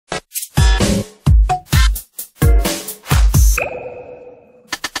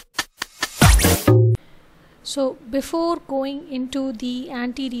So before going into the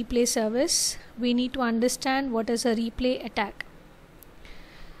anti-replay service, we need to understand what is a replay attack.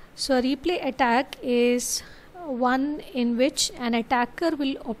 So a replay attack is one in which an attacker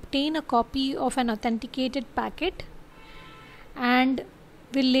will obtain a copy of an authenticated packet and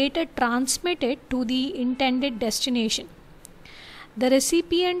will later transmit it to the intended destination. The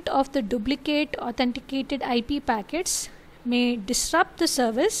recipient of the duplicate authenticated IP packets may disrupt the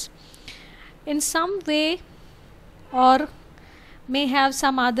service in some way or may have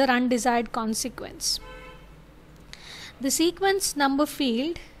some other undesired consequence. The sequence number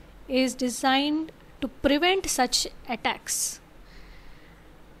field is designed to prevent such attacks.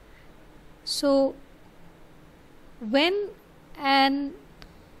 So when an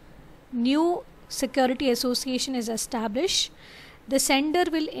new security association is established, the sender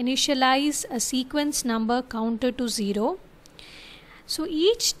will initialize a sequence number counter to 0. So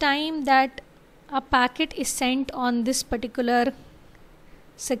each time that a packet is sent on this particular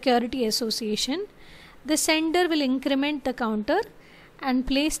security association, the sender will increment the counter and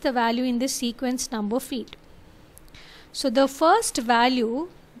place the value in the sequence number field. So the first value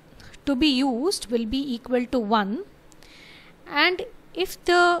to be used will be equal to 1, and if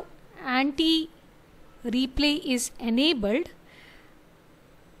the anti-replay is enabled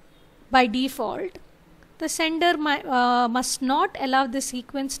by default, the sender must not allow the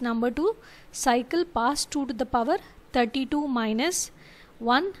sequence number to cycle past 2 to the power 32 minus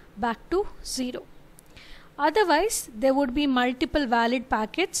 1 back to 0. Otherwise, there would be multiple valid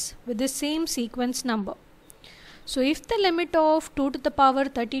packets with the same sequence number. So if the limit of 2 to the power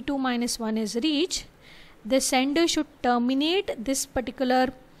 32 minus 1 is reached, the sender should terminate this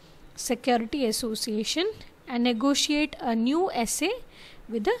particular security association and negotiate a new SA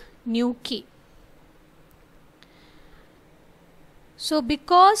with a new key. So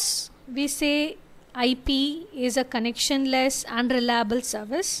because we say IP is a connectionless, unreliable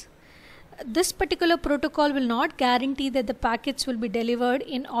service, this particular protocol will not guarantee that the packets will be delivered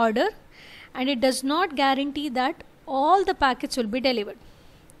in order, and it does not guarantee that all the packets will be delivered.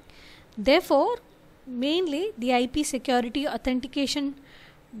 Therefore, mainly the IP security authentication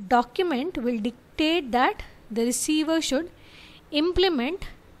document will dictate that the receiver should implement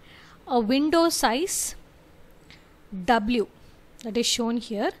a window size W, that is shown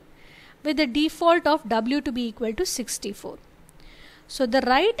here, with the default of W to be equal to 64. So the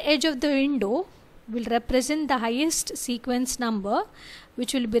right edge of the window will represent the highest sequence number,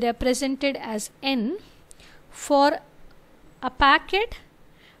 which will be represented as N, for a packet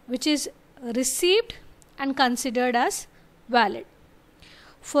which is received and considered as valid.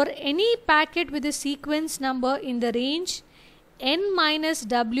 For any packet with a sequence number in the range N minus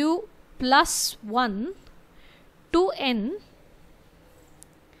W plus 1 to N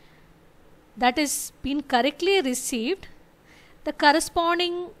that is been correctly received, the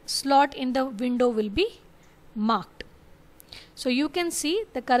corresponding slot in the window will be marked. So you can see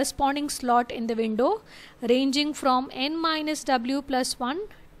the corresponding slot in the window ranging from N minus W plus 1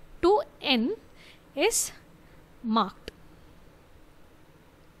 to N is marked.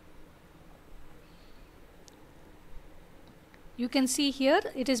 You can see here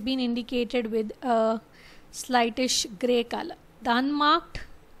it has been indicated with a slightish gray color. The unmarked,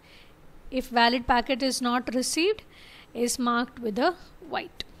 if valid packet is not received, is marked with a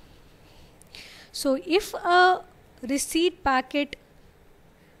white. So if a receipt packet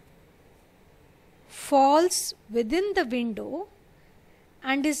falls within the window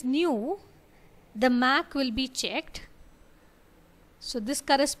and is new, the MAC will be checked. So this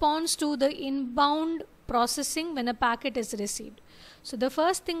corresponds to the inbound processing when a packet is received. So the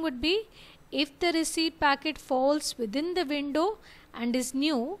first thing would be, if the receipt packet falls within the window and is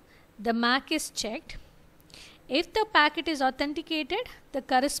new, the MAC is checked. If the packet is authenticated, the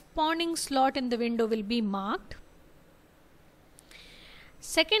corresponding slot in the window will be marked.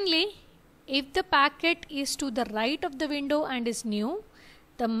 Secondly, if the packet is to the right of the window and is new,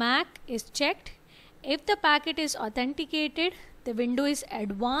 the MAC is checked. If the packet is authenticated, the window is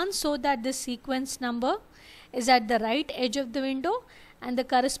advanced so that the sequence number is at the right edge of the window and the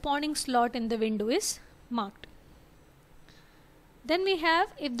corresponding slot in the window is marked. Then we have,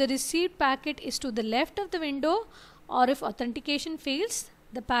 if the received packet is to the left of the window, or if authentication fails,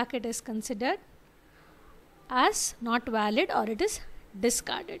 the packet is considered as not valid or it is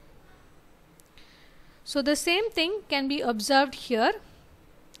discarded. So the same thing can be observed here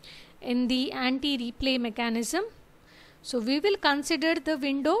in the anti-replay mechanism. So we will consider the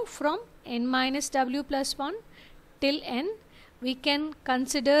window from N minus W plus 1 till N. We can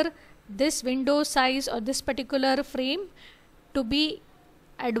consider this window size or this particular frame to be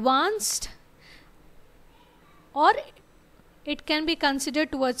advanced or it can be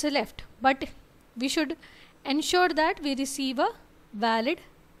considered towards the left, but we should ensure that we receive a valid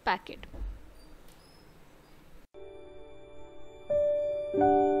packet.